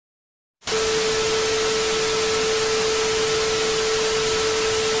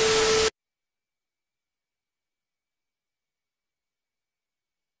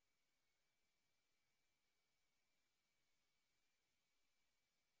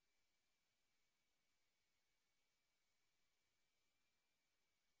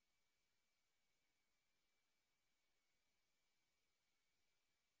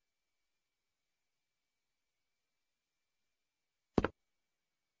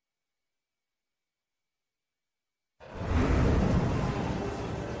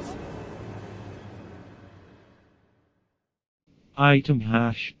Item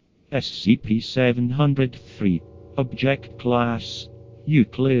hash SCP-703. Object Class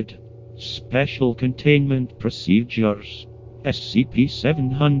Euclid. Special Containment Procedures.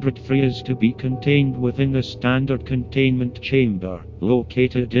 SCP-703 is to be contained within a standard containment chamber,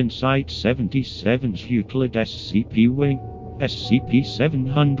 located in Site-77's Euclid SCP Wing.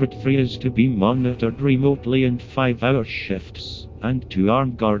 SCP-703 is to be monitored remotely in 5-hour shifts, and 2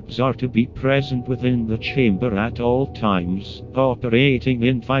 armed guards are to be present within the chamber at all times, operating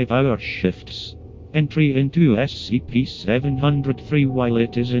in 5-hour shifts. Entry into SCP-703 while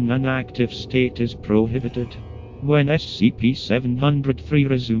it is in an active state is prohibited. When SCP-703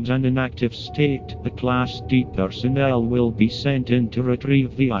 resumes an inactive state, the Class D personnel will be sent in to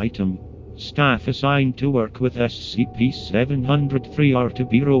retrieve the item. Staff assigned to work with SCP-703 are to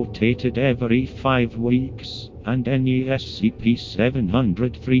be rotated every 5 weeks, and any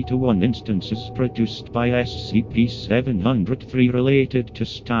SCP-703-1 instances produced by SCP-703 related to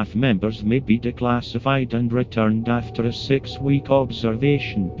staff members may be declassified and returned after a 6-week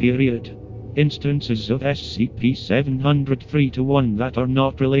observation period. Instances of SCP-703-1 that are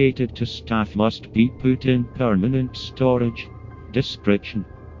not related to staff must be put in permanent storage. Description: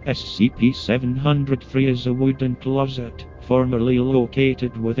 SCP-703 is a wooden closet, formerly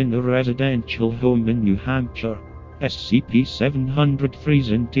located within a residential home in New Hampshire.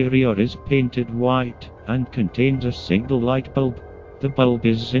 SCP-703's interior is painted white, and contains a single light bulb. The bulb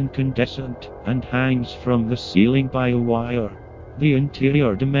is incandescent, and hangs from the ceiling by a wire. The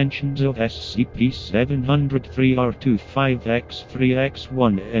interior dimensions of SCP-703 are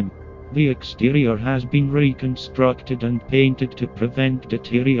 25x3x1 m. The exterior has been reconstructed and painted to prevent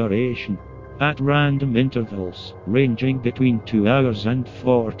deterioration. At random intervals, ranging between 2 hours and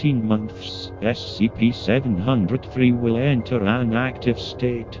 14 months, SCP-703 will enter an active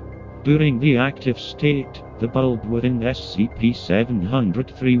state. During the active state, the bulb within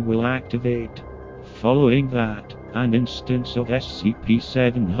SCP-703 will activate. Following that, an instance of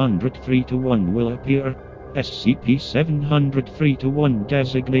SCP-703-1 will appear. SCP-703-1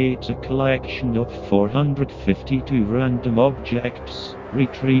 designates a collection of 452 random objects,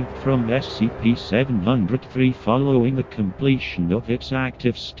 retrieved from SCP-703 following the completion of its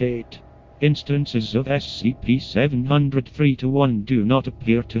active state. Instances of SCP-703-1 do not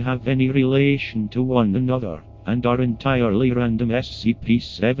appear to have any relation to one another, and are entirely random.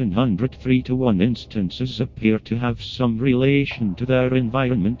 SCP-703-1 instances appear to have some relation to their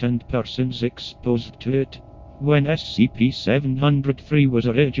environment and persons exposed to it. When SCP-703 was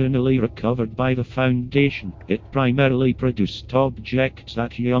originally recovered by the Foundation, it primarily produced objects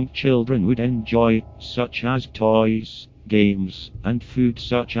that young children would enjoy, such as toys, games, and food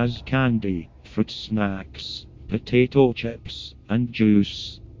such as candy, fruit snacks, potato chips, and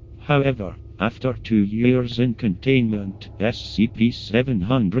juice. However, after 2 years in containment,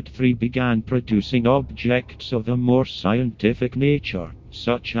 SCP-703 began producing objects of a more scientific nature,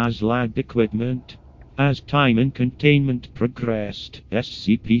 such as lab equipment. As time in containment progressed,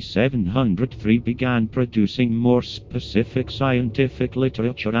 SCP-703 began producing more specific scientific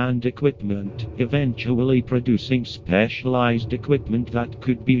literature and equipment, eventually producing specialized equipment that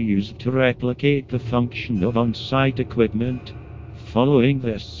could be used to replicate the function of on-site equipment. Following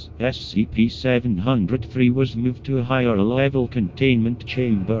this, SCP-703 was moved to a higher-level containment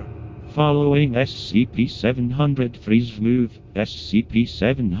chamber. Following SCP-703's move,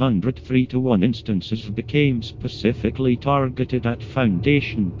 SCP-703-1 instances became specifically targeted at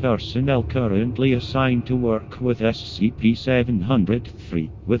Foundation personnel currently assigned to work with SCP-703,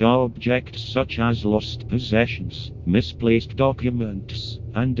 with objects such as lost possessions, misplaced documents,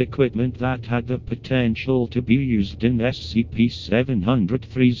 and equipment that had the potential to be used in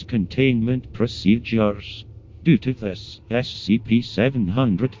SCP-703's containment procedures. Due to this,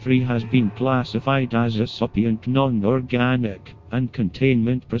 SCP-703 has been classified as a sapient non-organic, and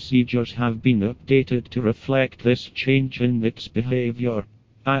containment procedures have been updated to reflect this change in its behavior.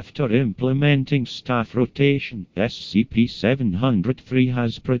 After implementing staff rotation, SCP-703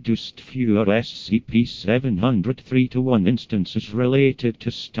 has produced fewer SCP-703-1 instances related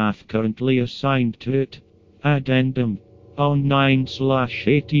to staff currently assigned to it. Addendum: on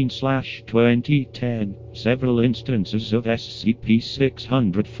 9/18/2010, several instances of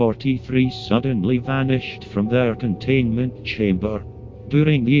SCP-643 suddenly vanished from their containment chamber.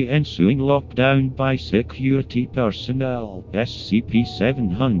 During the ensuing lockdown by security personnel,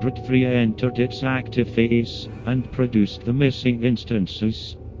 SCP-703 entered its active phase, and produced the missing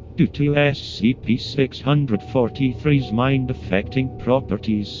instances. Due to SCP-643's mind-affecting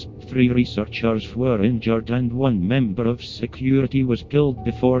properties, 3 researchers were injured and 1 member of security was killed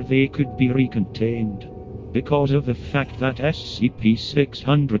before they could be recontained. because of the fact that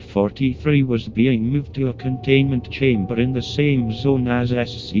SCP-643 was being moved to a containment chamber in the same zone as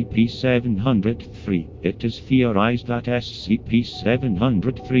SCP-703. It is theorized that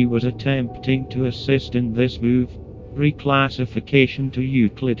SCP-703 was attempting to assist in this move. Reclassification to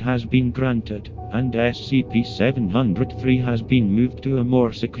Euclid has been granted, and SCP-703 has been moved to a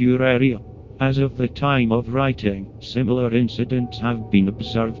more secure area. As of the time of writing, similar incidents have been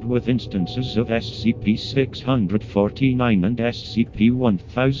observed with instances of SCP-649 and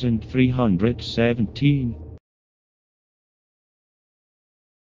SCP-1317.